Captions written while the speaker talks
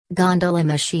Gondola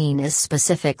machine is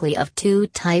specifically of two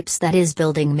types, that is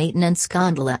building maintenance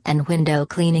gondola and window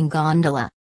cleaning gondola.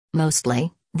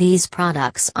 Mostly, these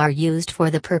products are used for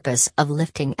the purpose of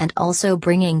lifting and also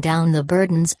bringing down the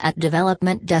burdens at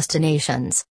development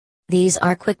destinations. These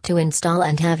are quick to install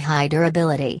and have high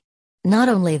durability. Not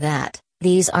only that,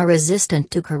 these are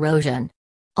resistant to corrosion.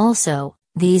 Also,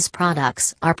 these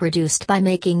products are produced by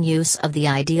making use of the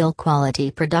ideal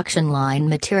quality production line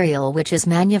material, which is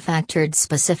manufactured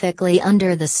specifically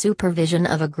under the supervision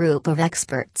of a group of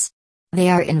experts. They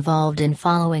are involved in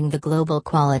following the global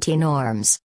quality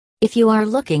norms. If you are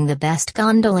looking the best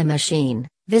gondola machine,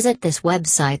 visit this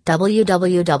website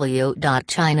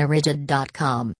www.chinarigid.com.